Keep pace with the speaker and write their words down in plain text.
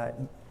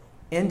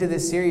Into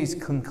this series,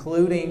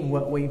 concluding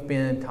what we've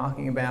been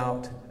talking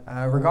about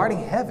regarding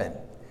heaven.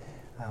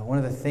 One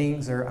of the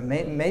things, or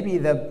maybe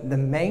the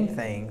main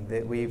thing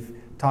that we've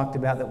talked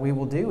about that we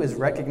will do is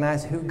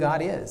recognize who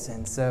God is.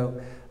 And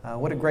so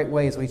what a great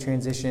way as we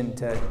transition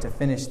to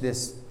finish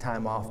this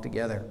time off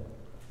together.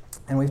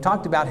 And we've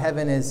talked about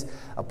heaven as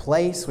a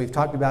place. We've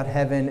talked about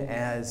heaven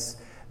as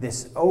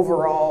this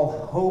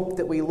overall hope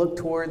that we look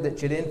toward that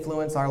should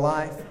influence our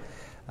life.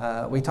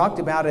 We talked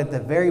about it at the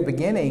very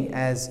beginning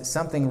as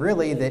something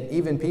really that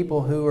even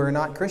people who are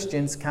not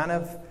Christians kind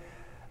of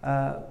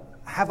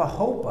have a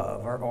hope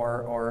of,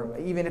 or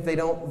even if they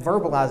don't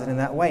verbalize it in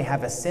that way,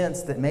 have a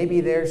sense that maybe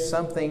there's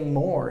something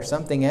more,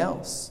 something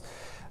else.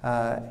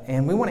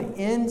 And we want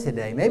to end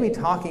today maybe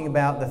talking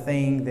about the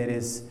thing that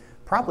is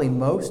probably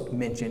most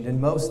mentioned and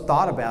most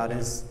thought about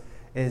is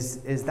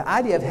the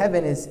idea of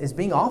heaven is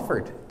being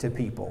offered to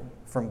people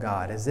from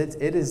God.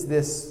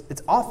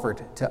 It's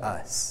offered to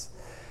us.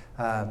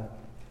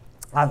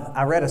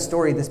 I read a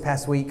story this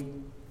past week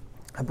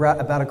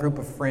about a group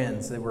of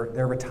friends they're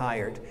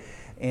retired,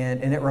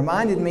 and it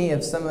reminded me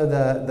of some of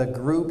the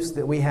groups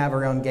that we have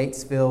around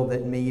Gatesville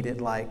that meet at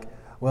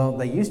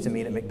they used to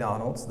meet at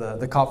McDonald's,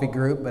 the coffee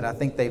group, but I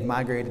think they've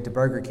migrated to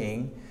Burger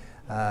King.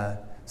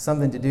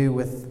 Something to do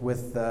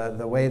with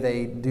the way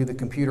they do the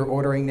computer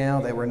ordering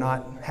now. They were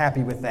not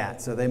happy with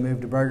that, so they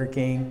moved to Burger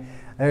King.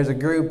 There's a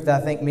group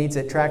that I think meets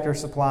at Tractor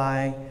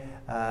Supply.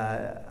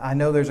 I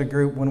know there's a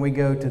group when we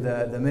go to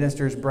the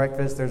minister's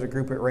breakfast. There's a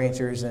group at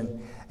Ranchers,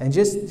 and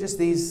just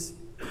these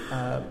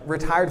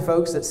retired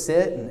folks that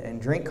sit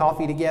and drink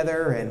coffee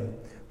together and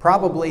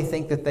probably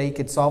think that they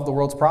could solve the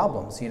world's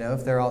problems,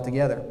 if they're all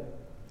together.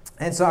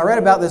 And so I read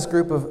about this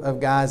group of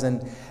guys,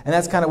 and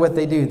that's kind of what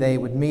they do. They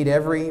would meet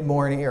every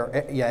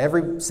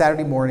every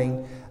Saturday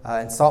morning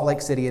in Salt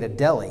Lake City at a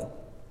deli,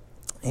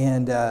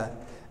 and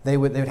they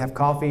would have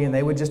coffee, and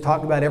they would just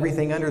talk about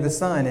everything under the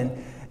sun.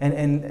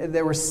 And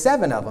there were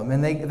 7 of them,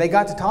 and they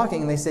got to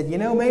talking, and they said,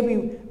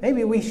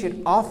 maybe we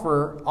should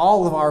offer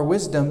all of our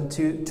wisdom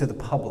to the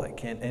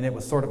public. And it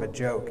was sort of a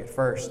joke at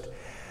first.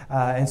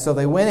 And so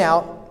they went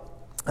out,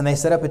 and they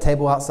set up a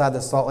table outside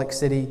the Salt Lake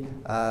City,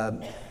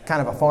 kind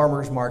of a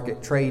farmer's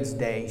market, trades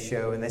day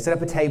show. And they set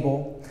up a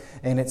table,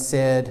 and it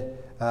said,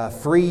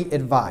 free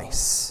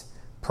advice.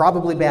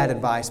 Probably bad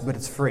advice, but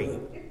it's free.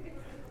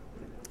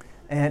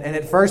 And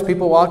at first,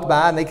 people walked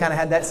by, and they kind of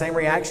had that same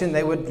reaction.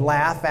 They would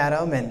laugh at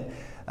them, and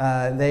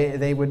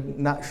they would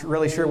not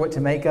really sure what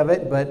to make of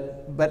it,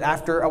 but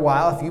after a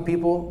while, a few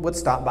people would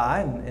stop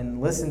by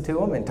and listen to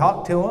them and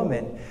talk to them,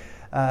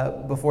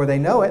 and before they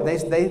know it,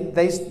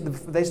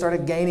 they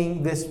started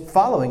gaining this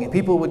following, and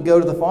people would go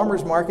to the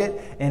farmer's market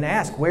and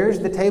ask, "Where's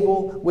the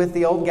table with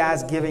the old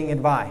guys giving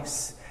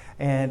advice?"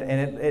 And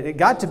it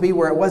got to be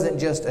where it wasn't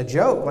just a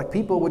joke. Like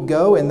people would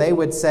go and they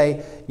would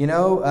say,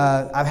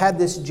 I've had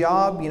this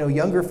job,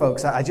 younger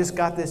folks, I just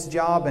got this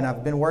job and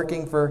I've been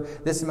working for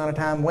this amount of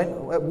time.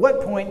 At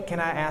what point can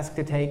I ask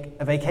to take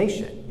a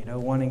vacation?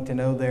 Wanting to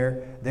know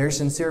their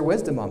sincere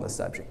wisdom on the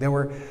subject. There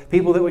were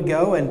people that would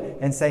go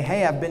and say,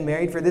 hey, I've been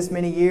married for this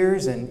many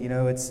years and,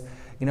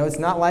 it's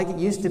not like it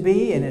used to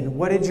be. And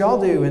what did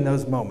y'all do in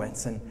those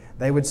moments? And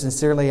they would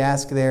sincerely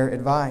ask their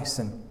advice.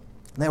 And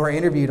they were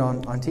interviewed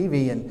on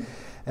TV, and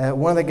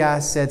one of the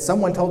guys said,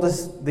 someone told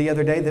us the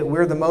other day that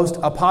we're the most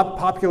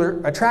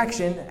popular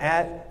attraction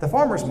at the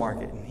farmer's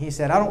market. And he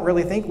said, I don't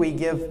really think we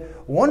give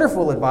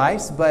wonderful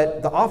advice,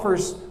 but the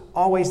offer's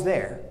always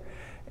there.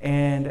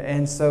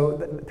 And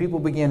so people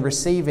began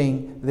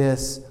receiving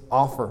this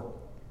offer.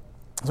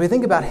 So we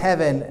think about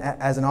heaven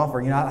as an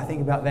offer. I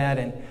think about that,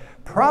 and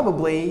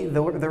probably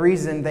the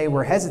reason they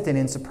were hesitant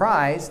and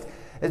surprised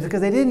is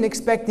because they didn't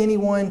expect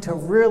anyone to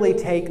really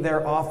take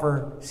their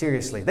offer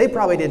seriously. They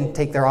probably didn't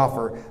take their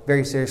offer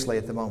very seriously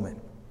at the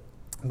moment.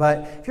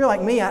 But if you're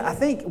like me, I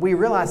think we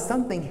realize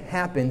something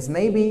happens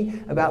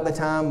maybe about the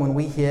time when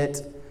we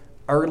hit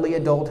early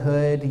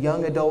adulthood,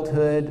 young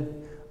adulthood,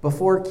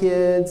 before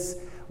kids,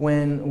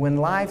 when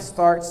life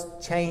starts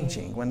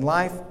changing, when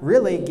life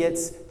really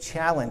gets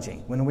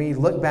challenging, when we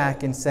look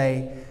back and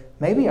say,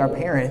 maybe our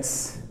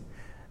parents,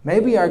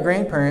 maybe our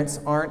grandparents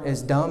aren't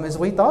as dumb as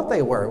we thought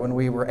they were when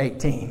we were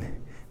 18.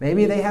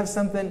 Maybe they have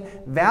something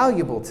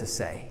valuable to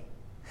say.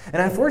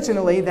 And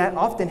unfortunately, that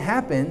often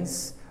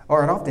happens,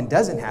 or it often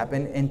doesn't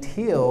happen,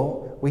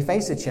 until we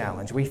face a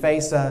challenge. We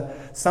face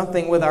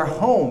something with our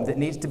home that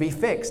needs to be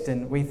fixed,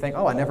 and we think,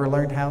 I never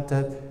learned how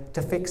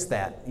to fix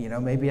that.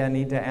 Maybe I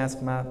need to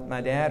ask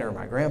my dad or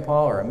my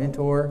grandpa or a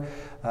mentor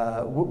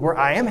where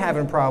I am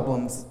having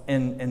problems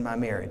in my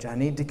marriage. I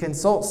need to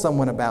consult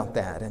someone about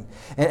that.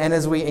 And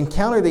as we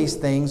encounter these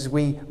things,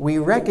 we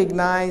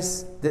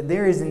recognize that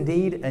there is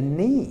indeed a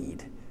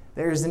need.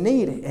 There is a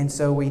need, and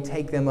so we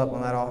take them up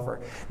on that offer.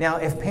 Now,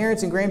 if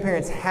parents and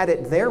grandparents had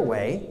it their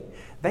way,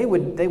 they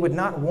would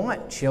not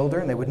want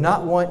children, they would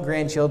not want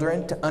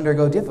grandchildren to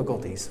undergo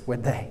difficulties,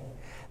 would they?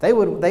 They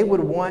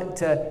would want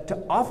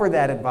to offer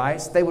that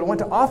advice. They would want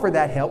to offer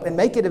that help and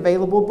make it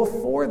available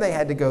before they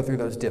had to go through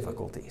those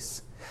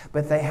difficulties.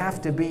 But they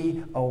have to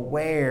be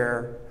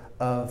aware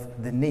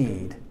of the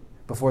need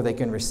before they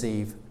can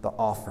receive the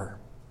offer.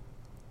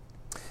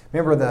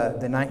 Remember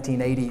the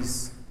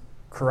 1980s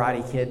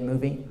Karate Kid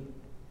movie?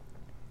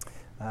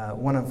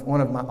 One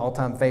of my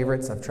all-time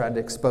favorites. I've tried to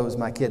expose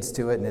my kids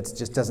to it, and it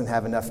just doesn't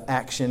have enough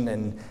action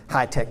and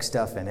high-tech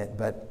stuff in it.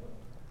 But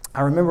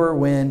I remember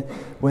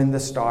when the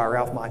star,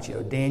 Ralph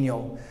Macchio,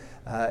 Daniel,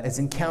 is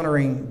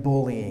encountering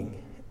bullying,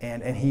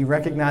 and he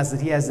recognizes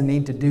that he has the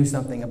need to do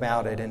something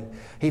about it. And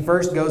he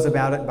first goes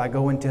about it by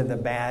going to the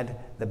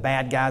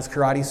bad guy's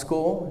karate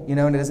school,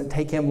 and it doesn't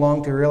take him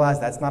long to realize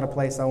that's not a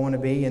place I want to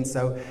be. And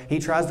so he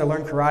tries to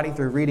learn karate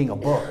through reading a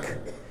book.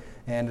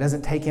 And it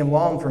doesn't take him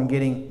long from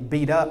getting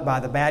beat up by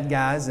the bad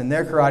guys in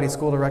their karate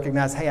school to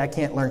recognize, hey, I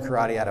can't learn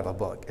karate out of a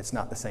book. It's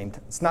not the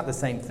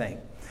same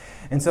thing.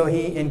 And so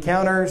he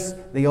encounters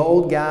the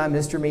old guy,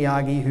 Mr.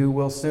 Miyagi, who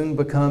will soon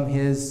become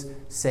his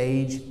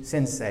sage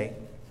sensei.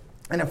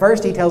 And at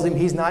first he tells him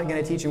he's not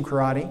going to teach him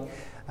karate.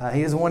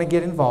 He doesn't want to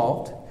get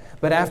involved.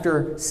 But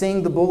after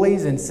seeing the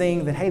bullies and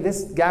seeing that, hey,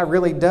 this guy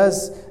really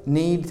does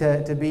need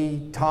to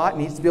be taught,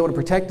 needs to be able to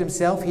protect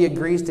himself, he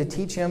agrees to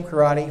teach him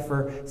karate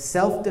for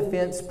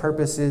self-defense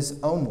purposes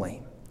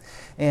only.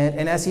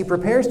 And as he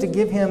prepares to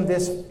give him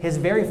his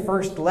very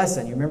first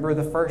lesson, you remember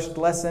the first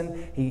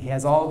lesson? He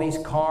has all these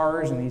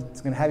cars, and he's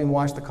going to have him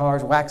wash the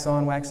cars, wax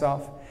on, wax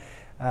off.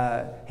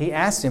 He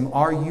asks him,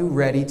 are you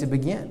ready to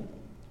begin?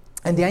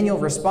 And Daniel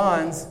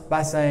responds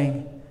by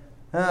saying,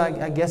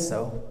 I guess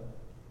so.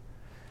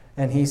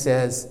 And he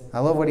says, I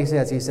love what he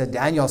says. He said,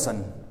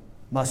 Danielson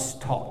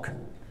must talk.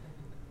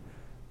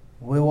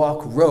 We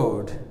walk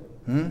road.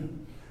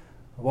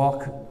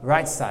 Walk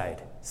right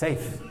side,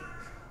 safe.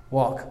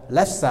 Walk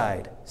left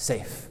side,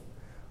 safe.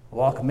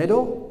 Walk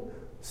middle,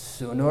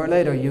 sooner or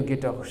later you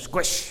get a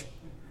squish,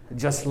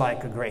 just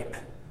like a grape.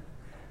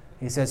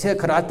 He says, here,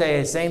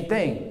 karate, same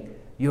thing.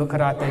 You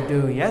karate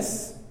do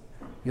yes,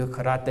 you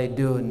karate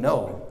do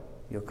no.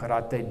 You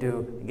karate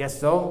do yes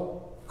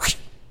so,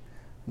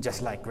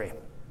 just like grape.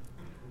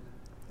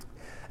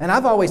 And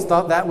I've always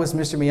thought that was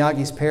Mr.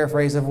 Miyagi's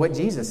paraphrase of what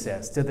Jesus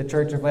says to the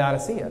church of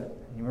Laodicea.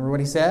 You remember what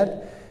he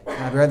said?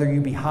 I'd rather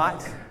you be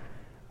hot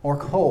or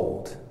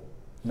cold,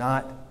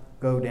 not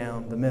go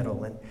down the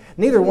middle. And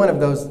neither one of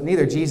those,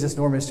 neither Jesus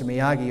nor Mr.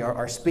 Miyagi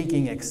are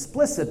speaking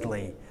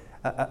explicitly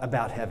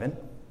about heaven.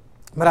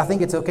 But I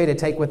think it's okay to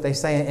take what they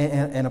say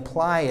and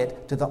apply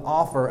it to the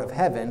offer of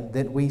heaven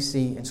that we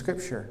see in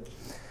Scripture.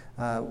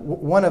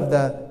 One of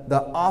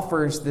the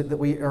offers that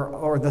we,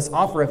 or this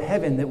offer of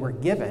heaven that we're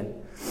given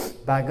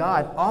by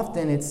God,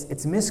 often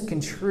it's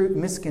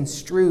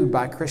misconstrued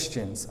by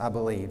Christians, I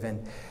believe.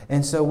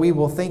 And so we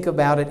will think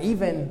about it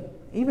even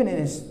in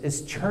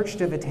as churched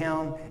of a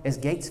town as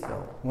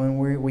Gatesville. When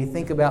we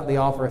think about the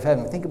offer of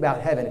heaven, we think about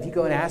heaven. If you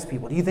go and ask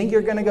people, do you think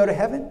you're going to go to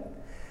heaven?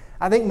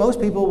 I think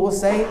most people will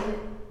say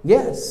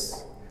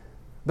yes,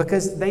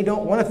 because they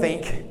don't want to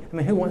think. I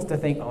mean, who wants to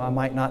think, I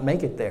might not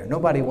make it there?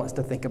 Nobody wants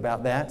to think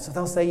about that. So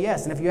they'll say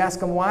yes. And if you ask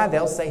them why,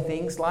 they'll say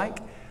things like,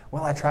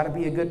 well, I try to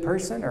be a good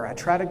person, or I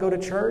try to go to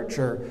church,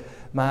 or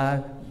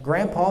my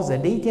grandpa's a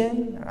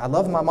deacon, or I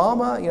love my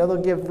mama. They'll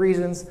give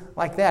reasons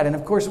like that. And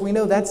of course, we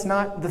know that's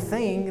not the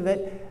thing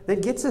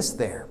that gets us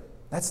there.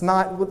 That's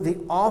not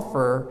the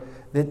offer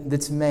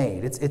that's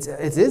made. It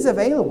is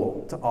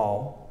available to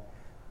all,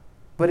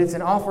 but it's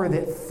an offer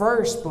that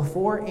first,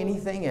 before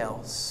anything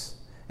else,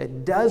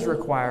 it does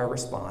require a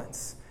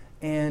response,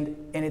 and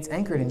it's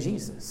anchored in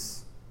Jesus.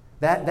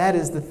 That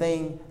is the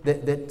thing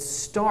that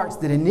starts,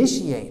 that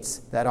initiates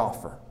that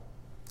offer.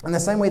 In the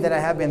same way that I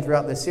have been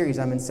throughout this series,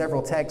 I'm in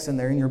several texts, and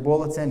they're in your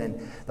bulletin,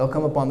 and they'll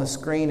come up on the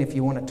screen if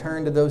you want to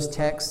turn to those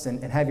texts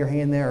and have your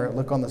hand there, or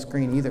look on the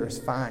screen. Either is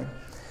fine.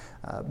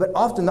 But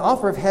often the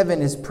offer of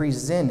heaven is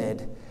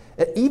presented,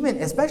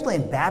 especially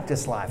in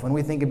Baptist life, when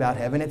we think about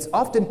heaven, it's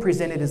often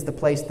presented as the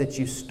place that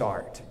you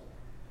start.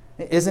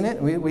 Isn't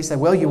it? We say,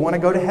 well, you want to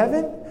go to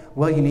heaven?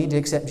 Well, you need to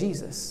accept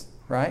Jesus,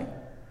 right?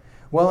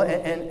 Well,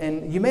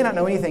 and you may not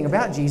know anything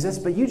about Jesus,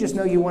 but you just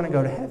know you want to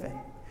go to heaven.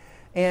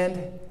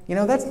 And,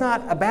 that's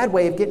not a bad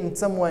way of getting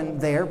someone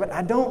there, but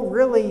I don't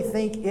really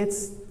think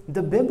it's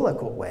the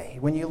biblical way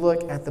when you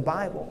look at the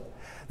Bible.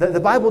 The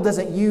Bible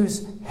doesn't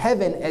use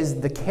heaven as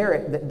the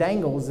carrot that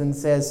dangles and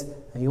says,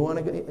 you want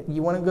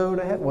to go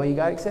to heaven? Well, you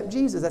got to accept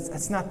Jesus.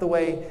 That's not the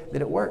way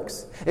that it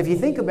works. If you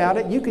think about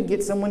it, you could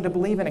get someone to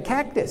believe in a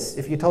cactus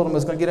if you told them it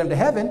was going to get them to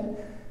heaven.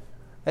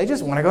 They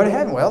just want to go to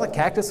heaven. Well, the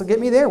cactus will get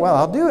me there. Well,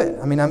 I'll do it.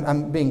 I mean,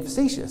 I'm being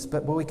facetious,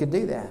 but we could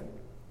do that.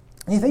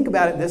 And you think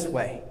about it this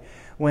way.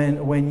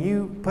 When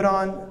you put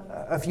on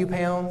a few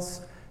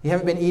pounds, you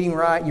haven't been eating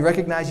right, you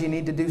recognize you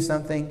need to do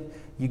something,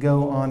 you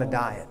go on a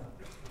diet.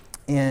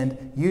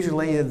 And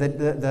usually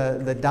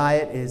the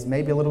diet is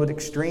maybe a little bit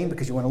extreme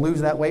because you want to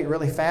lose that weight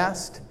really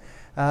fast.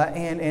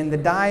 And the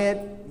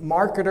diet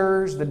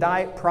marketers, the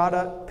diet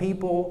product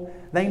people,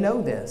 they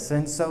know this.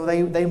 And so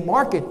they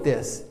market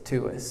this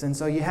to us. And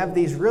so you have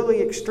these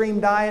really extreme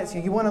diets.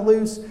 You want to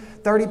lose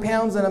 30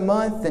 pounds in a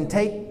month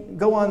and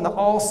go on the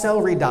all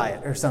celery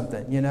diet or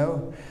something,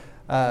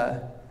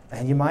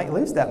 And you might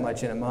lose that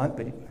much in a month,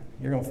 but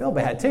you're going to feel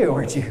bad too,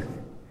 aren't you?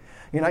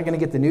 You're not going to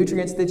get the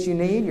nutrients that you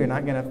need. You're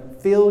not going to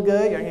feel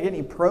good. You're not going to get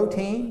any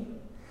protein.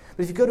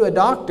 But if you go to a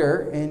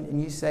doctor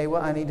and you say,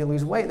 well, I need to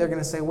lose weight, they're going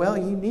to say, well,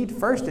 you need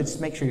first to just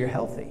make sure you're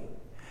healthy.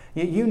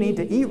 You need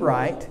to eat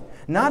right,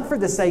 not for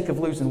the sake of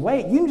losing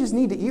weight. You just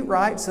need to eat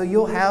right so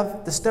you'll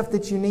have the stuff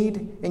that you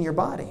need in your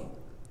body.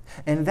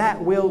 And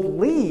that will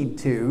lead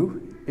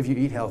to, if you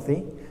eat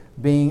healthy,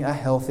 being a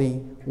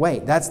healthy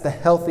weight. That's the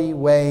healthy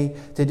way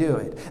to do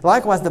it.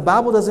 Likewise, the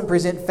Bible doesn't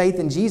present faith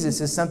in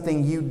Jesus as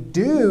something you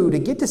do to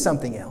get to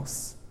something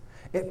else.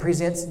 It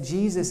presents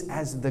Jesus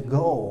as the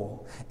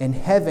goal, and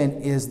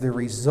heaven is the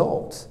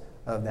result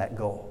of that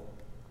goal.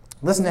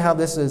 Listen to how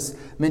this is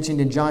mentioned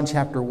in John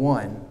chapter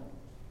 1.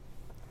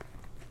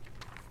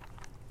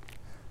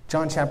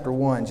 John chapter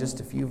 1, just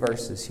a few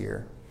verses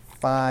here,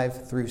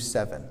 5 through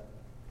 7.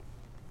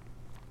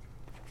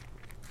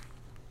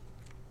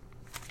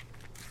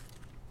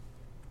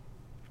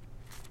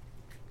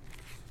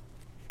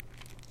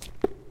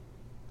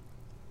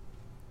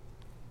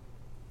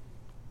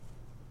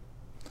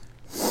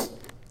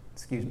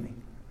 Excuse me.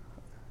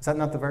 Is that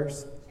not the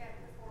verse?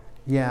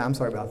 Yeah, I'm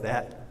sorry about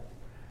that.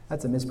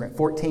 That's a misprint.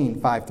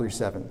 14, 5 through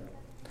 7.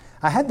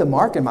 I had the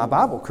mark in my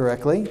Bible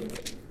correctly,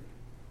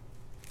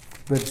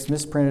 but it's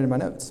misprinted in my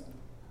notes.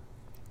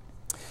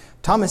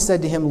 Thomas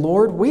said to him,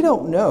 Lord, we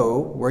don't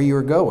know where you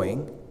are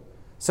going,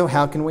 so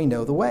how can we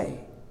know the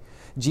way?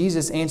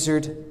 Jesus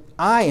answered,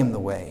 I am the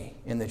way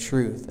and the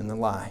truth and the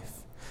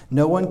life.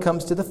 No one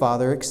comes to the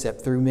Father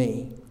except through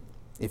me.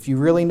 If you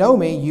really know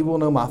me, you will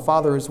know my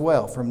Father as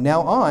well. From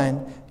now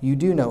on, you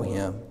do know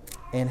him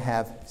and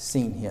have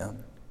seen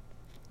him.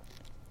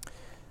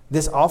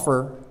 This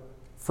offer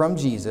from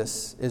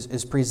Jesus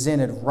is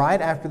presented right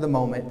after the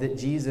moment that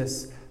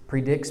Jesus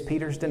predicts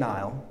Peter's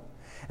denial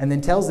and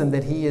then tells him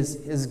that he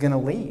is going to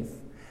leave.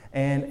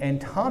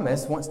 And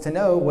Thomas wants to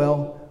know,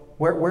 well,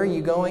 where are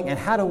you going and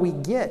how do we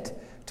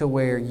get to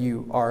where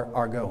you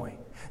are going?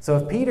 So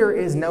if Peter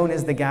is known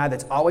as the guy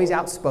that's always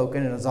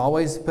outspoken and is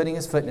always putting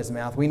his foot in his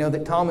mouth, we know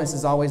that Thomas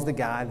is always the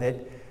guy that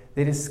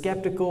is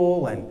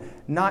skeptical and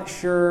not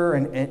sure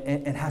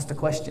and has to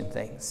question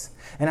things.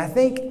 And I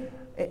think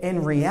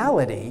in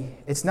reality,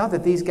 it's not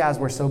that these guys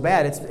were so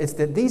bad. It's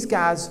that these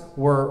guys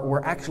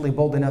were actually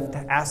bold enough to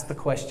ask the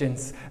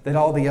questions that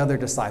all the other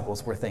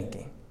disciples were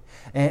thinking.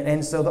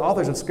 And so the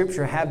authors of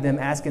Scripture have them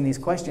asking these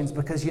questions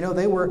because,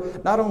 they were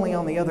not only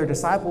on the other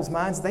disciples'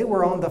 minds, they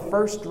were on the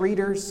first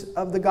readers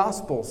of the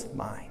Gospels'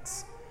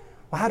 minds.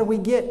 Well, how do we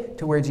get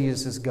to where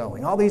Jesus is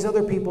going? All these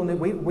other people,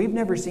 we've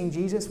never seen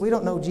Jesus. We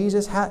don't know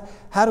Jesus.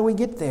 How do we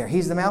get there?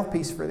 He's the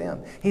mouthpiece for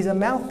them. He's a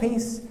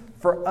mouthpiece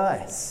for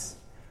us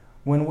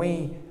when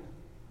we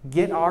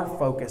get our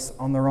focus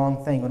on the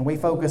wrong thing, when we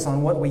focus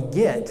on what we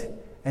get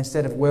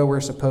instead of where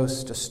we're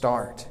supposed to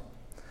start.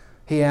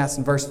 He asks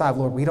in verse 5,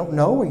 Lord, we don't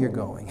know where you're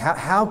going.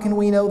 How can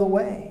we know the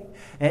way?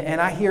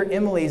 And I hear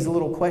Emily's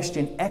little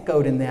question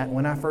echoed in that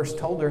when I first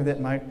told her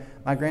that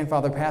my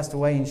grandfather passed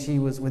away and she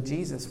was with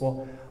Jesus.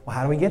 Well,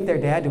 how do we get there,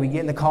 Dad? Do we get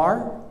in the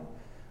car?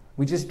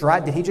 We just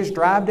drive. Did he just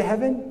drive to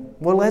heaven?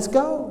 Well, let's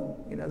go.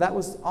 That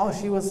was all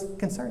she was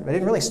concerned about. It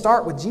didn't really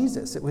start with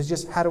Jesus. It was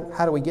just how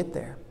do we get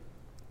there?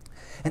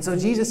 And so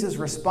Jesus'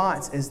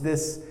 response is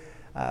this.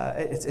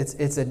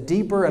 It's a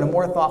deeper and a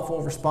more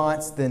thoughtful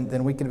response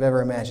than we could have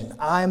ever imagined.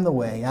 I am the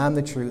way, I'm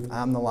the truth,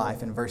 I'm the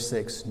life. In verse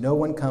 6, no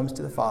one comes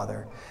to the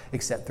Father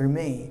except through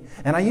me.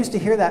 And I used to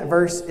hear that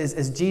verse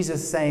as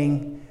Jesus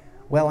saying,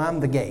 well, I'm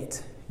the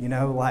gate.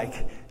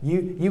 Like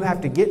you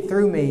have to get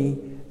through me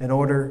in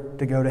order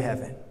to go to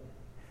heaven.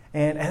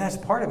 And that's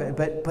part of it.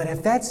 But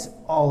if that's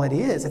all it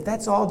is, if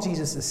that's all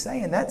Jesus is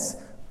saying, that's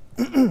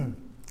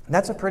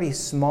a pretty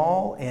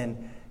small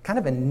and kind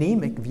of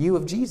anemic view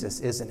of Jesus,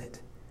 isn't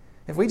it?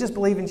 If we just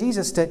believe in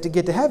Jesus to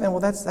get to heaven,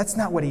 well, that's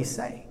not what he's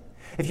saying.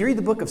 If you read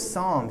the book of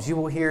Psalms, you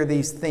will hear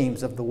these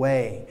themes of the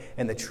way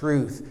and the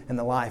truth and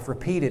the life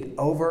repeated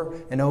over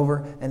and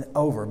over and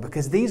over,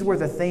 because these were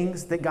the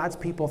things that God's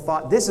people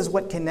thought, this is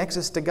what connects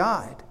us to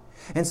God.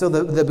 And so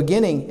the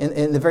beginning,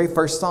 in the very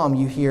first Psalm,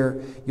 you'll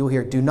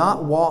hear, do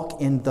not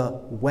walk in the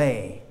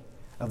way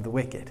of the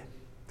wicked.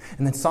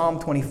 And then Psalm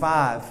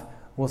 25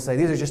 will say,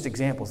 these are just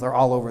examples, they're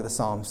all over the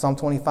Psalms. Psalm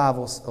 25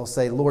 will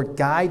say, Lord,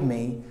 guide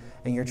me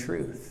in your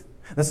truth.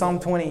 The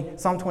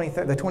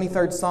the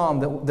 23rd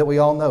Psalm that we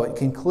all know, it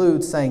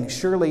concludes saying,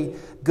 surely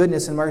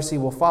goodness and mercy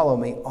will follow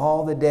me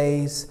all the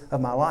days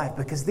of my life.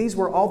 Because these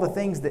were all the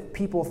things that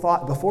people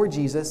thought before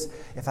Jesus.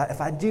 If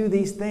I do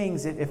these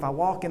things, if I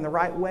walk in the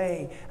right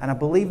way and I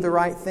believe the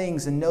right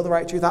things and know the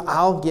right truth,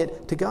 I'll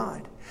get to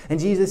God. And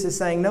Jesus is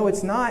saying, no,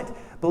 it's not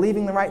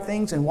believing the right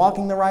things and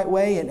walking the right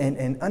way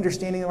and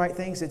understanding the right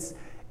things.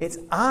 It's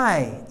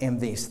I am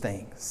these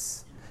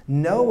things.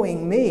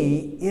 Knowing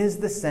me is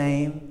the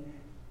same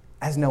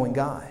as knowing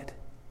God.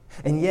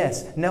 And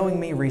yes, knowing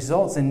me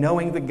results in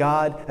knowing the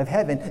God of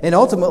heaven and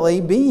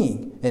ultimately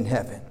being in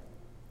heaven.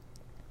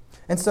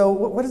 And so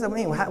what does that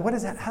mean? How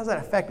does that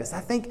affect us? I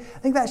think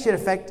that should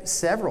affect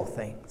several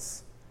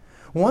things.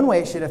 One way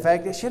it should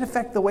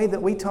affect the way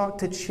that we talk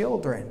to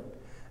children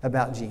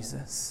about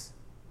Jesus.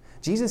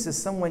 Jesus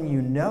is someone you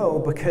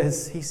know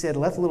because he said,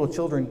 let the little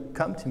children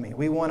come to me.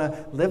 We want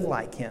to live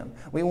like him.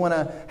 We want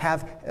to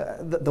have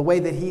the way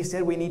that he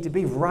said we need to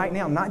be right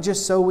now, not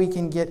just so we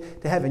can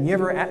get to heaven. You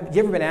ever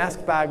been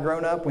asked by a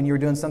grown-up when you were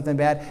doing something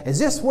bad, is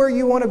this where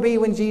you want to be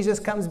when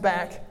Jesus comes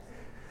back?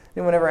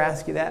 Anyone ever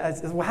ask you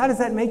that? Well, how does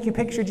that make you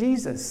picture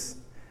Jesus?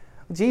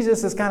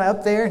 Jesus is kind of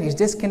up there and he's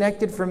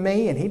disconnected from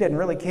me and he doesn't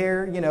really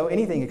care,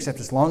 anything except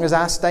as long as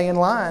I stay in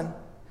line.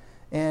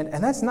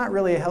 And that's not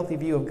really a healthy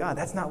view of God.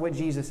 That's not what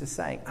Jesus is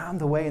saying. I'm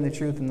the way and the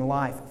truth and the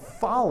life.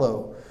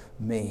 Follow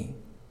me.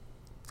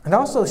 It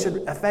also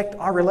should affect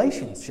our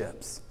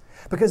relationships.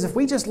 Because if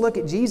we just look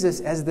at Jesus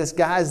as this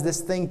guy, as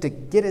this thing to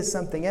get us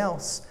something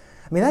else,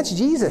 that's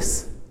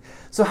Jesus.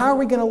 So how are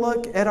we going to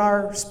look at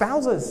our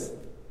spouses?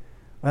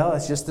 Well,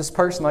 it's just this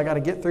person I got to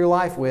get through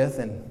life with,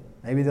 and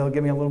maybe they'll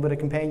give me a little bit of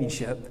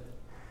companionship.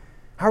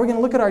 How are we going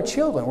to look at our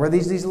children? We're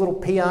these little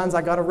peons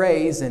I got to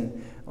raise,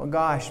 and oh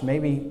gosh,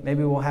 maybe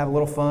we'll have a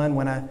little fun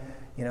when I,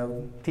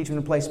 teach them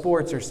to play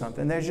sports or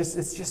something.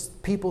 It's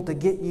just people to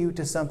get you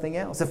to something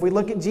else. If we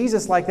look at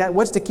Jesus like that,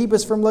 what's to keep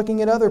us from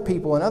looking at other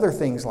people and other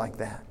things like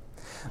that?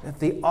 If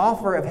the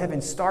offer of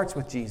heaven starts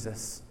with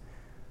Jesus,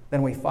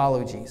 then we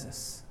follow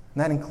Jesus.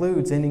 And that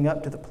includes ending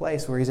up to the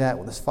place where he's at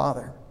with his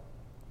Father.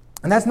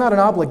 And that's not an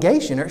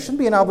obligation, or it shouldn't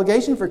be an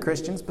obligation for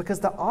Christians, because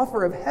the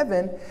offer of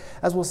heaven,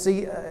 as we'll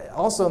see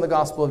also in the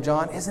Gospel of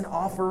John, is an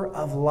offer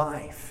of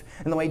life.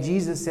 And the way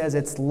Jesus says,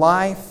 it's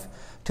life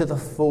to the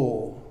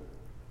full.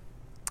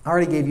 I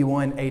already gave you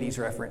one 80s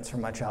reference from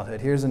my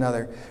childhood. Here's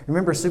another.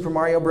 Remember Super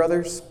Mario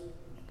Brothers?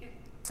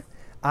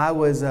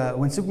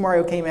 When Super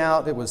Mario came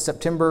out, it was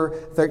September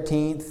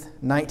 13th,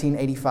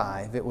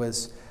 1985. It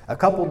was a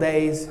couple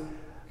days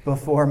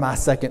before my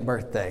second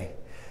birthday.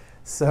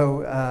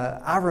 So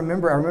I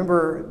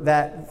remember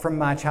that from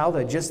my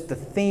childhood, just the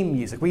theme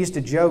music. We used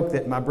to joke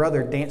that my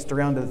brother danced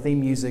around to the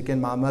theme music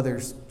in my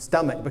mother's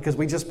stomach because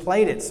we just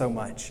played it so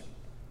much.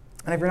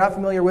 And if you're not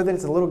familiar with it,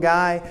 it's a little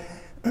guy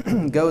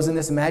goes in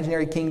this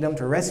imaginary kingdom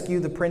to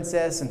rescue the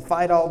princess and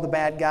fight all the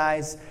bad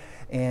guys.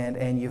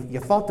 And you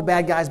fought the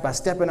bad guys by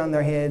stepping on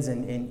their heads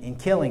and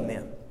killing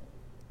them.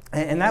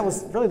 And that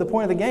was really the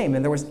point of the game.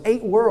 And there was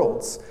 8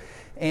 worlds.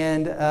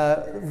 And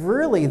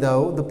really,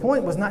 though, the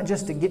point was not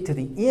just to get to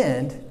the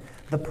end.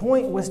 The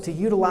point was to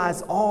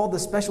utilize all the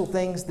special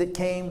things that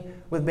came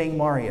with being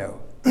Mario.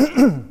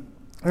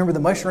 Remember, the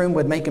mushroom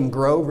would make him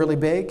grow really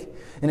big.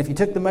 And if you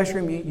took the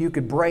mushroom, you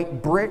could break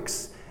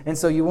bricks. And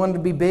so you wanted to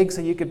be big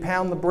so you could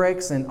pound the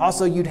bricks. And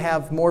also you'd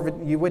have more of it.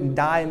 You wouldn't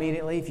die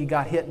immediately if you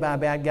got hit by a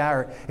bad guy.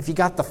 Or if you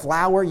got the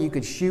flower, you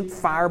could shoot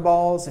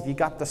fireballs. If you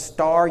got the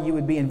star, you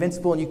would be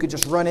invincible and you could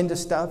just run into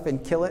stuff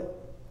and kill it.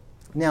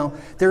 Now,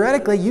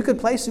 theoretically, you could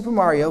play Super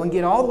Mario and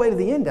get all the way to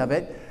the end of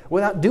it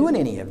without doing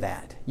any of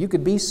that. You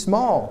could be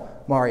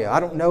small Mario. I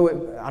don't know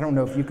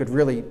if you could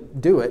really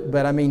do it,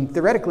 but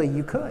theoretically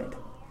you could.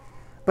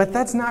 But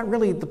that's not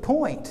really the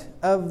point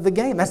of the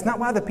game. That's not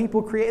why the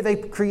people they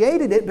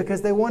created it,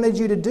 because they wanted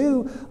you to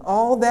do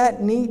all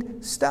that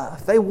neat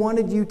stuff. They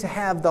wanted you to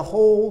have the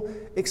whole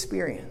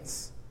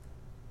experience.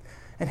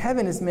 And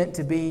heaven is meant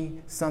to be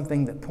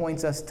something that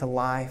points us to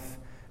life,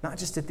 not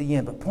just at the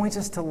end, but points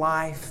us to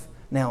life.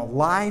 Now,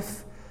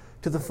 life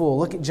to the full.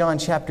 Look at John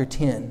chapter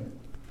 10.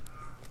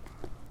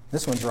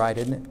 This one's right,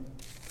 isn't it?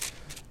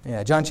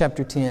 Yeah, John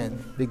chapter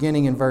 10,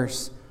 beginning in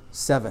verse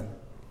 7.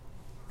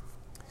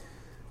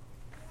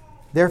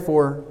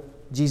 Therefore,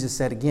 Jesus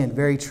said again,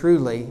 very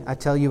truly, I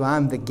tell you, I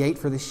am the gate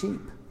for the sheep.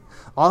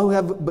 All who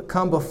have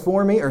come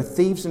before me are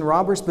thieves and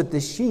robbers, but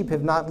the sheep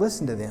have not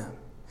listened to them.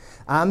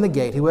 I am the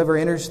gate. Whoever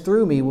enters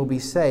through me will be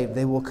saved.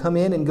 They will come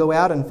in and go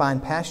out and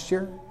find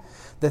pasture.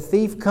 The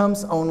thief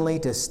comes only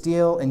to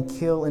steal and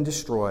kill and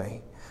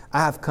destroy.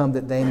 I have come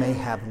that they may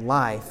have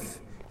life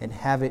and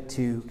have it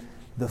to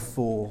the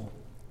full.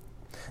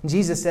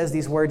 Jesus says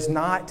these words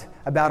not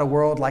about a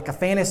world like a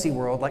fantasy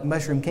world, like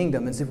Mushroom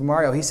Kingdom and Super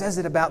Mario. He says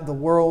it about the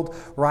world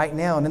right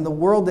now. And in the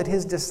world that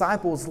his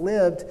disciples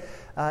lived,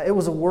 it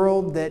was a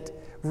world that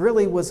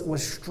really was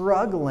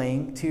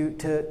struggling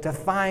to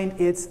find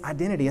its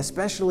identity,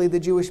 especially the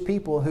Jewish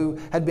people who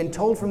had been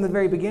told from the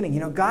very beginning,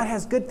 God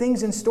has good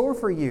things in store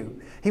for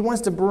you. He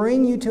wants to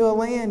bring you to a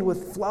land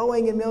with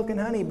flowing in milk and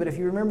honey. But if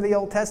you remember the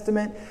Old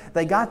Testament,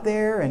 they got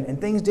there and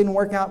things didn't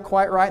work out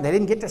quite right. They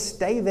didn't get to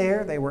stay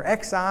there. They were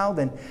exiled.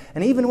 And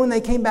even when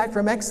they came back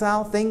from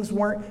exile, things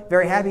weren't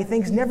very happy.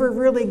 Things never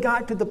really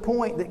got to the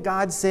point that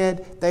God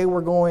said they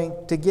were going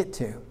to get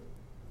to.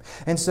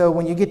 And so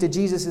when you get to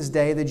Jesus'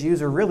 day, the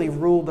Jews are really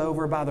ruled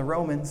over by the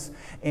Romans,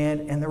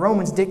 and the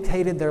Romans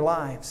dictated their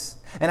lives.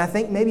 And I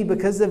think maybe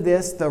because of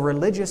this, the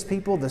religious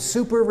people, the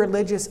super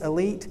religious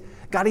elite,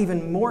 got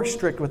even more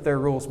strict with their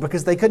rules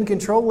because they couldn't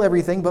control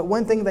everything. But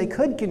one thing they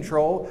could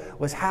control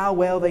was how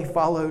well they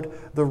followed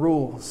the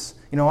rules.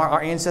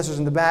 Our ancestors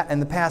in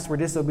the past were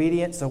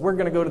disobedient, so we're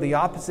going to go to the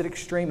opposite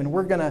extreme, and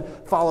we're going to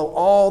follow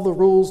all the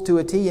rules to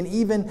a T and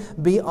even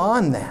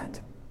beyond that.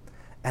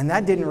 And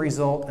that didn't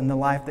result in the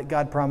life that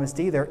God promised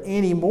either,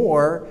 any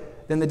more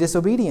than the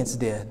disobedience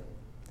did.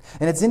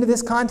 And it's into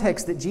this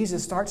context that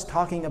Jesus starts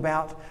talking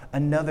about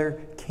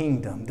another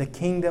kingdom, the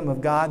kingdom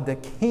of God, the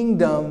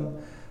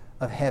kingdom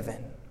of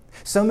heaven.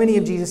 So many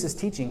of Jesus'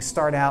 teachings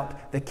start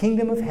out, the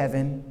kingdom of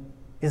heaven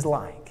is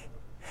like.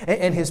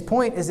 And his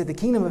point is that the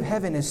kingdom of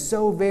heaven is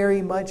so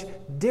very much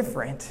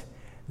different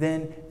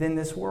than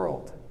this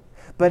world.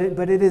 But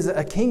it is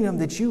a kingdom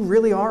that you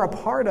really are a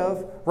part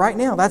of right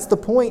now. That's the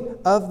point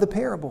of the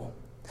parable.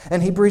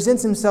 And he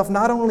presents himself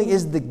not only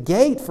as the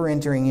gate for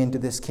entering into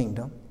this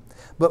kingdom,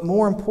 but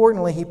more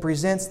importantly, he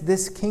presents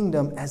this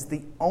kingdom as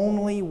the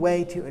only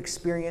way to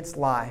experience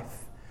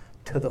life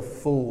to the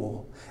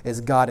full as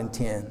God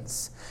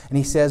intends. And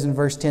he says in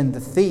verse 10, the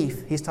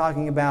thief, he's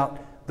talking about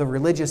the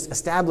religious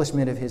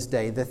establishment of his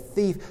day. The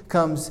thief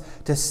comes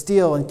to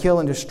steal and kill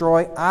and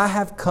destroy. I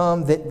have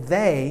come that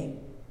they,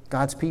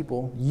 God's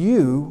people,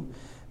 you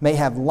may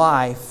have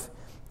life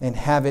and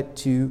have it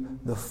to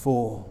the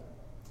full.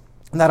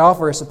 And that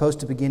offer is supposed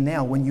to begin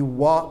now when you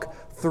walk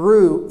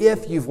through,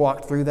 if you've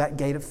walked through that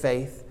gate of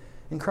faith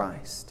in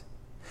Christ.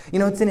 You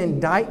know, it's an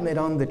indictment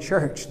on the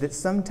church that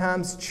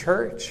sometimes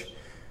church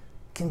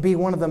can be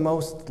one of the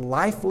most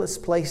lifeless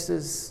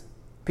places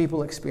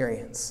people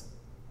experience.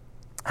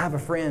 I have a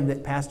friend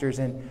that pastors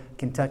in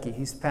Kentucky.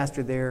 He's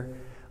pastored there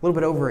a little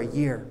bit over a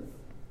year.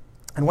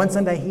 And one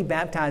Sunday he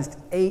baptized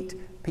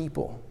 8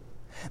 people.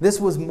 This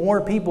was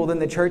more people than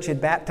the church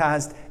had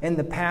baptized in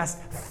the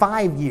past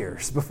 5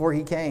 years before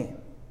he came.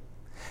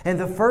 And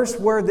the first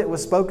word that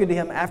was spoken to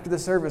him after the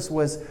service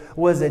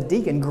was a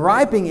deacon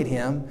griping at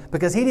him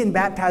because he didn't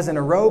baptize in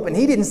a robe and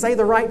he didn't say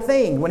the right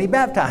thing when he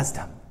baptized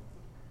them.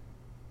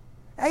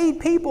 8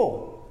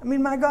 people. I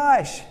mean, my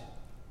gosh.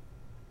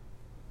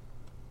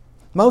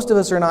 Most of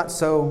us are not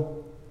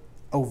so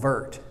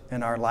overt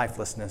in our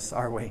lifelessness,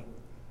 are we?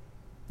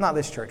 Not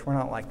this church. We're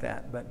not like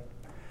that. But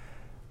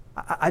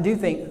I do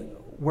think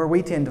where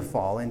we tend to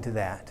fall into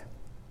that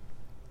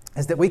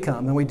is that we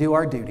come and we do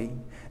our duty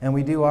and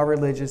we do our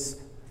religious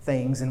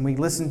things and we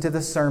listen to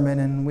the sermon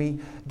and we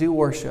do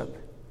worship.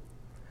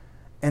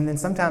 And then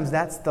sometimes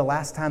that's the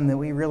last time that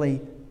we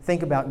really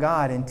think about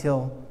God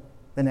until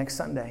the next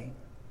Sunday.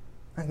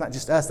 That's not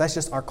just us. That's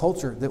just our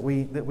culture that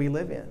we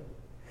live in.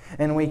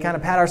 And we kind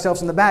of pat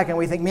ourselves on the back and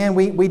we think, man,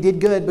 we did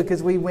good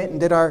because we went and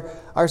did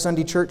our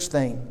Sunday church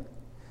thing.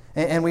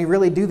 And we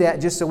really do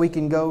that just so we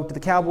can go to the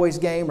Cowboys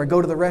game or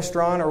go to the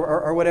restaurant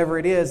or whatever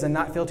it is and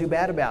not feel too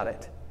bad about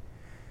it.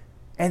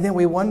 And then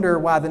we wonder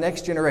why the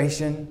next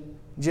generation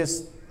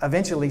just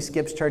eventually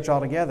skips church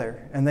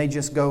altogether and they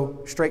just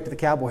go straight to the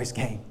Cowboys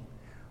game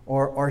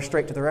or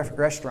straight to the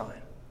restaurant.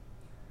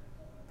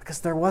 Because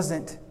there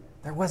wasn't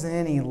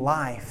any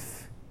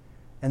life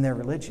in their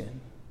religion.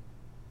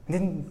 It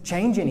didn't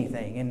change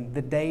anything in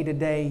the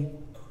day-to-day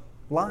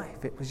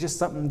life. It was just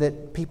something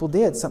that people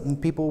did, something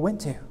people went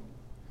to.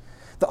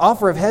 The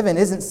offer of heaven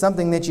isn't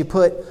something that you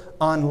put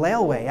on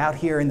layaway out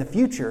here in the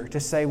future to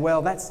say,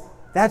 well,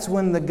 that's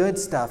when the good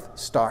stuff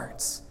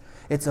starts.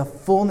 It's a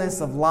fullness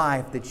of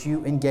life that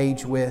you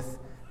engage with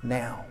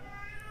now.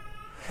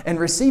 And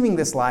receiving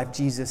this life,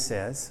 Jesus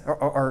says,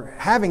 or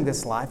having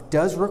this life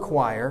does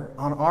require,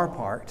 on our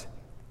part,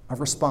 a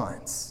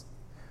response.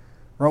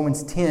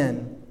 Romans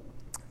 10,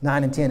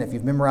 9 and 10, if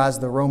you've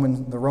memorized the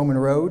Roman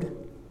road,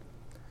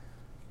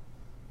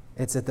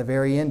 it's at the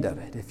very end of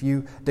it. If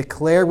you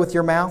declare with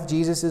your mouth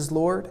Jesus is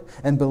Lord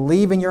and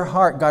believe in your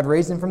heart God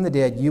raised him from the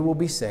dead, you will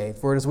be saved.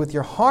 For it is with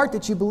your heart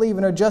that you believe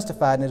and are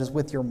justified, and it is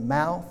with your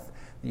mouth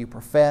that you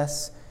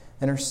profess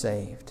and are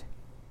saved.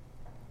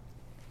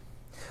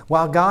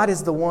 While God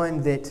is the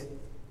one that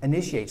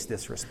initiates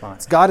this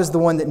response, God is the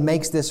one that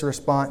makes this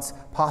response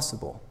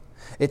possible,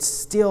 it's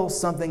still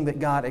something that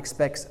God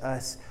expects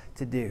us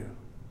to do.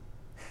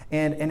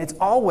 And it's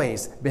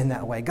always been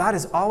that way. God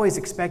has always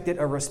expected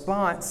a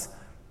response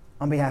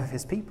on behalf of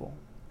his people.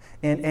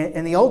 And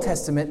in the Old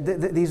Testament,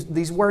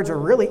 these words are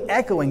really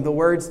echoing the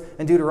words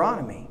in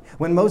Deuteronomy.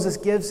 When Moses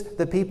gives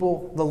the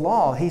people the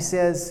law, he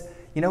says,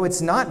 you know,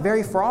 it's not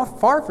very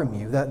far from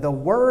you. The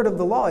word of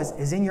the law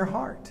is in your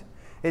heart.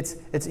 It's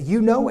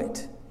you know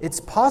it. It's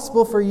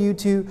possible for you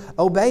to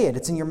obey it.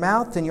 It's in your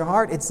mouth, it's in your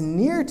heart. It's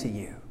near to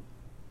you.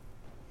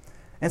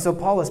 And so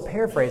Paul is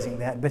paraphrasing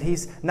that, but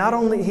he's not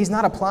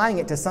applying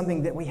it to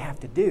something that we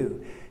have to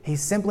do.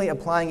 He's simply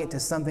applying it to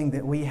something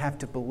that we have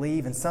to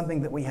believe and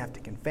something that we have to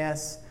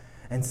confess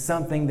and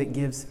something that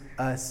gives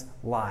us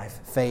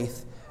life,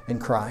 faith in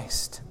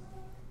Christ.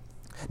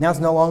 Now it's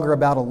no longer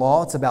about a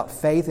law, it's about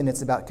faith and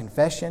it's about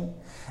confession.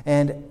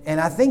 And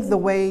I think the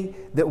way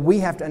that we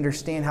have to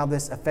understand how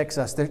this affects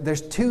us,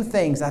 there's 2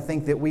 things I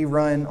think that we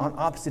run on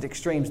opposite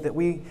extremes that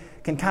we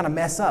can kind of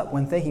mess up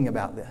when thinking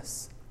about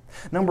this.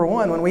 Number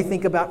 1, when we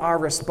think about our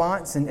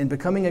response and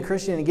becoming a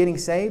Christian and getting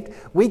saved,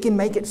 we can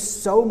make it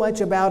so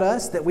much about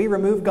us that we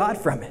remove God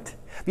from it.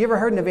 Have you ever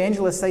heard an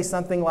evangelist say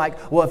something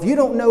like, well, if you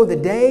don't know the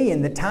day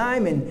and the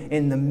time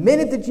and the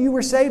minute that you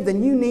were saved,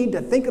 then you need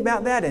to think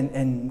about that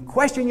and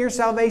question your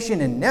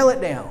salvation and nail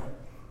it down.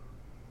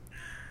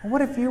 Well,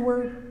 what if you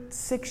were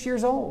 6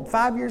 years old,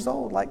 5 years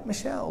old, like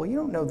Michelle? Well, you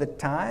don't know the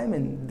time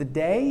and the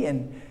day,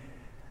 and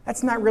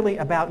that's not really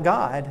about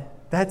God.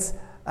 That's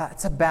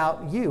it's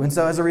about you. And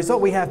so as a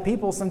result, we have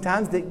people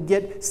sometimes that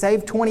get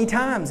saved 20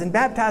 times and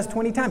baptized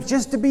 20 times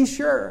just to be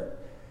sure.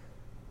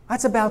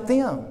 That's about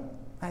them.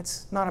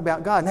 That's not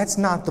about God. And that's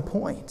not the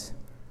point.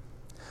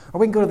 Or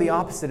we can go to the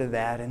opposite of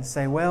that and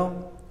say,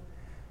 well,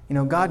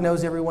 God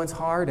knows everyone's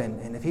heart,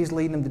 and if He's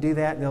leading them to do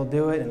that, they'll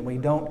do it. And we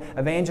don't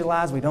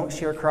evangelize, we don't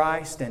share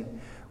Christ.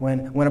 And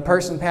when a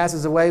person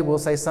passes away, we'll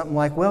say something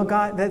like, well,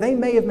 God, they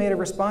may have made a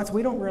response.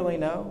 We don't really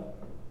know.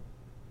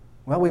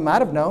 Well, we might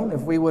have known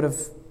if we would have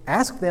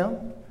asked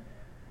them,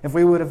 if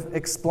we would have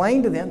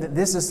explained to them that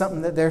this is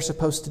something that they're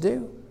supposed to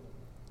do.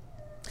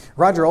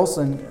 Roger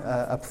Olson,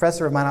 a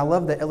professor of mine, I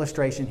love the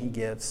illustration he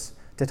gives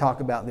to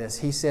talk about this.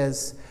 He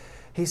says,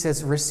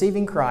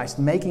 receiving Christ,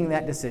 making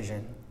that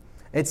decision,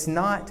 it's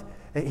not,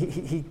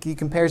 he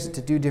compares it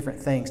to 2 different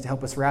things to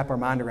help us wrap our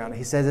mind around it.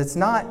 He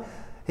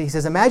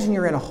says, imagine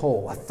you're in a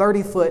hole, a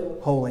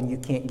 30-foot hole, and you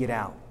can't get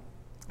out.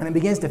 And it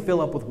begins to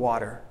fill up with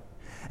water.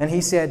 And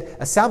he said,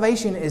 a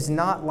salvation is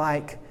not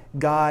like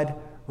God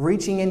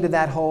reaching into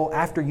that hole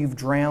after you've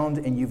drowned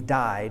and you've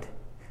died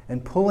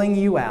and pulling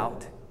you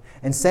out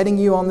and setting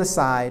you on the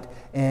side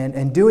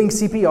and doing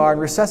CPR and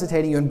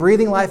resuscitating you and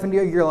breathing life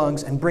into your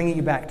lungs and bringing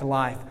you back to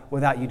life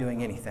without you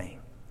doing anything.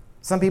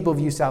 Some people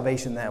view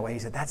salvation that way. He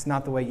said, that's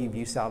not the way you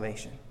view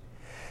salvation.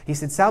 He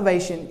said,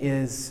 salvation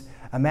is,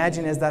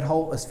 imagine as that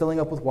hole is filling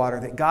up with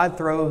water, that God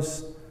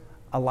throws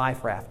a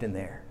life raft in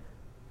there.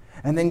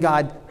 And then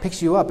God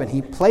picks you up and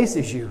He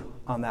places you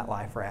on that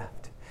life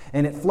raft.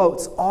 And it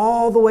floats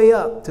all the way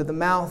up to the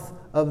mouth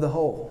of the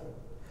hole.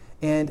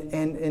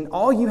 And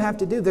all you have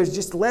to do, there's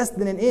just less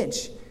than an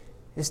inch,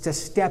 is to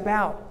step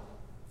out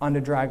onto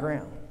dry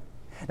ground.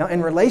 Now,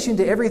 in relation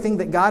to everything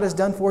that God has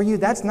done for you,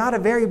 that's not a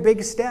very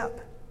big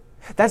step.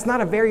 That's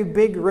not a very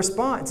big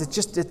response. It's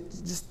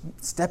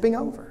just stepping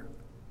over.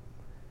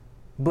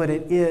 But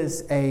it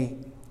is a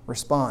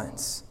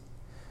response.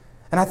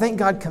 And I think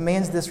God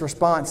commands this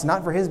response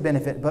not for His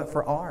benefit, but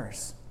for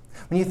ours.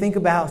 When you think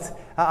about,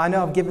 I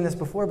know I've given this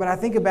before, but I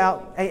think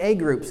about AA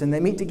groups, and they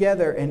meet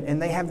together,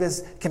 and they have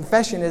this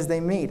confession as they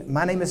meet.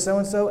 My name is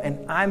so-and-so,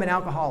 and I'm an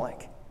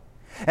alcoholic.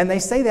 And they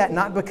say that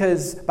not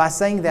because by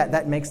saying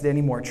that makes it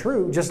any more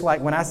true, just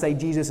like when I say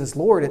Jesus is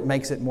Lord, it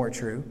makes it more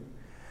true,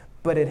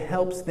 but it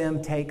helps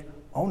them take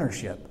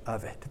ownership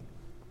of it.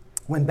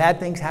 When bad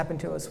things happen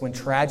to us, when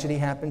tragedy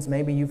happens,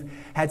 maybe you've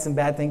had some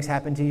bad things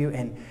happen to you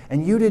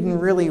and you didn't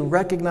really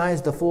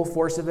recognize the full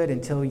force of it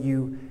until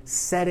you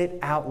said it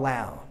out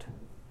loud.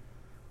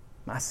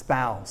 My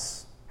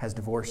spouse has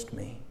divorced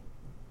me.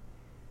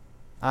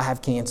 I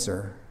have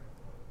cancer.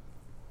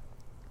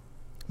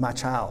 My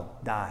child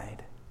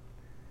died.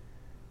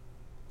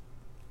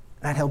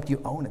 That helped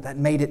you own it. That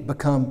made it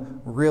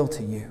become real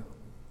to you.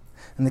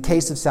 In the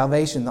case of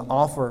salvation, the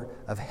offer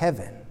of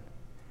heaven,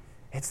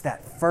 it's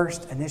that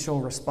first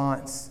initial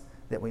response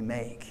that we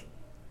make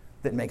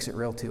that makes it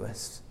real to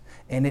us.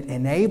 And it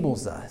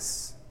enables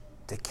us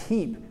to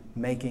keep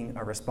making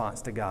a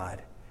response to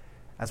God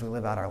as we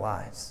live out our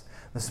lives.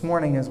 This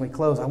morning, as we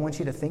close, I want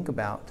you to think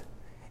about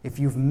if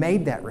you've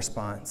made that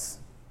response.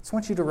 I just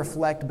want you to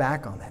reflect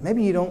back on that.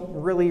 Maybe you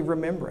don't really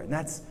remember it, and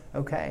that's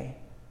okay.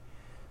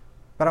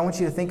 But I want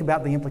you to think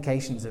about the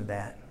implications of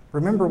that.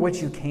 Remember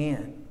what you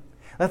can.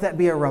 Let that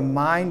be a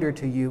reminder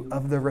to you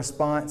of the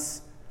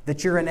response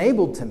that you're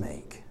enabled to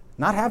make.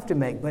 Not have to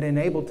make, but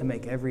enabled to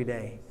make every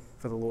day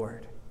for the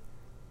Lord.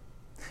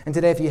 And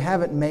today, if you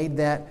haven't made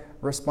that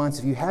response,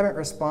 if you haven't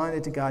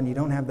responded to God and you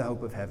don't have the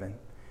hope of heaven,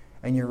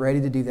 and you're ready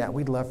to do that,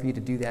 we'd love for you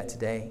to do that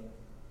today.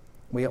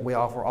 We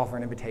offer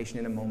an invitation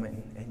in a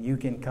moment, and you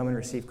can come and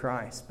receive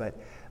Christ. But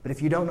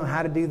if you don't know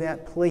how to do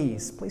that,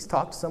 please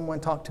talk to someone,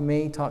 talk to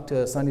me, talk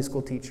to a Sunday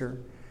school teacher,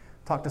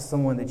 talk to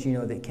someone that you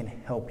know that can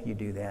help you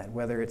do that,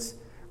 whether it's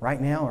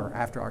right now or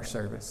after our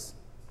service.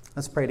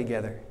 Let's pray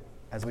together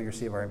as we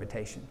receive our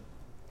invitation.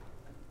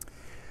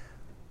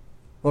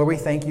 Lord, we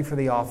thank you for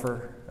the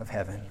offer of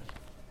heaven.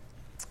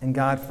 And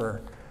God,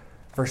 for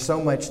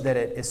so much that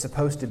it is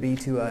supposed to be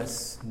to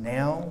us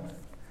now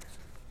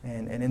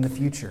and in the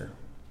future.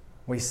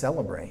 We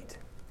celebrate.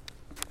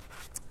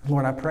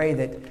 Lord, I pray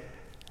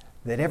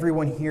that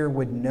everyone here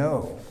would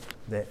know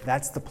that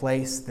that's the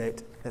place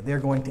that they're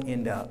going to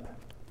end up.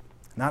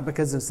 Not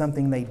because of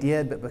something they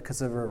did, but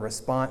because of a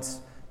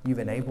response you've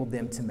enabled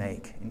them to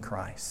make in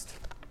Christ.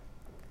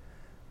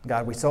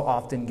 God, we so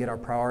often get our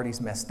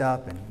priorities messed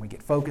up, and we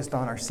get focused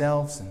on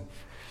ourselves, and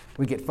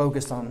we get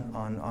focused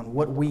on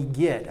what we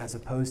get as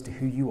opposed to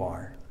who you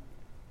are.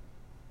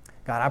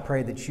 God, I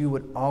pray that you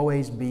would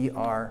always be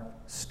our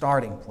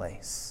starting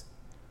place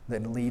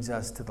that leads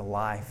us to the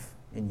life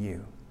in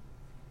you.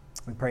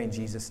 We pray in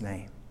Jesus'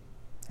 name.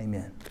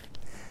 Amen.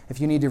 If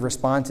you need to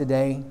respond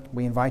today,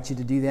 we invite you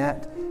to do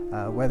that.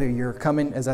 Whether you're coming, as I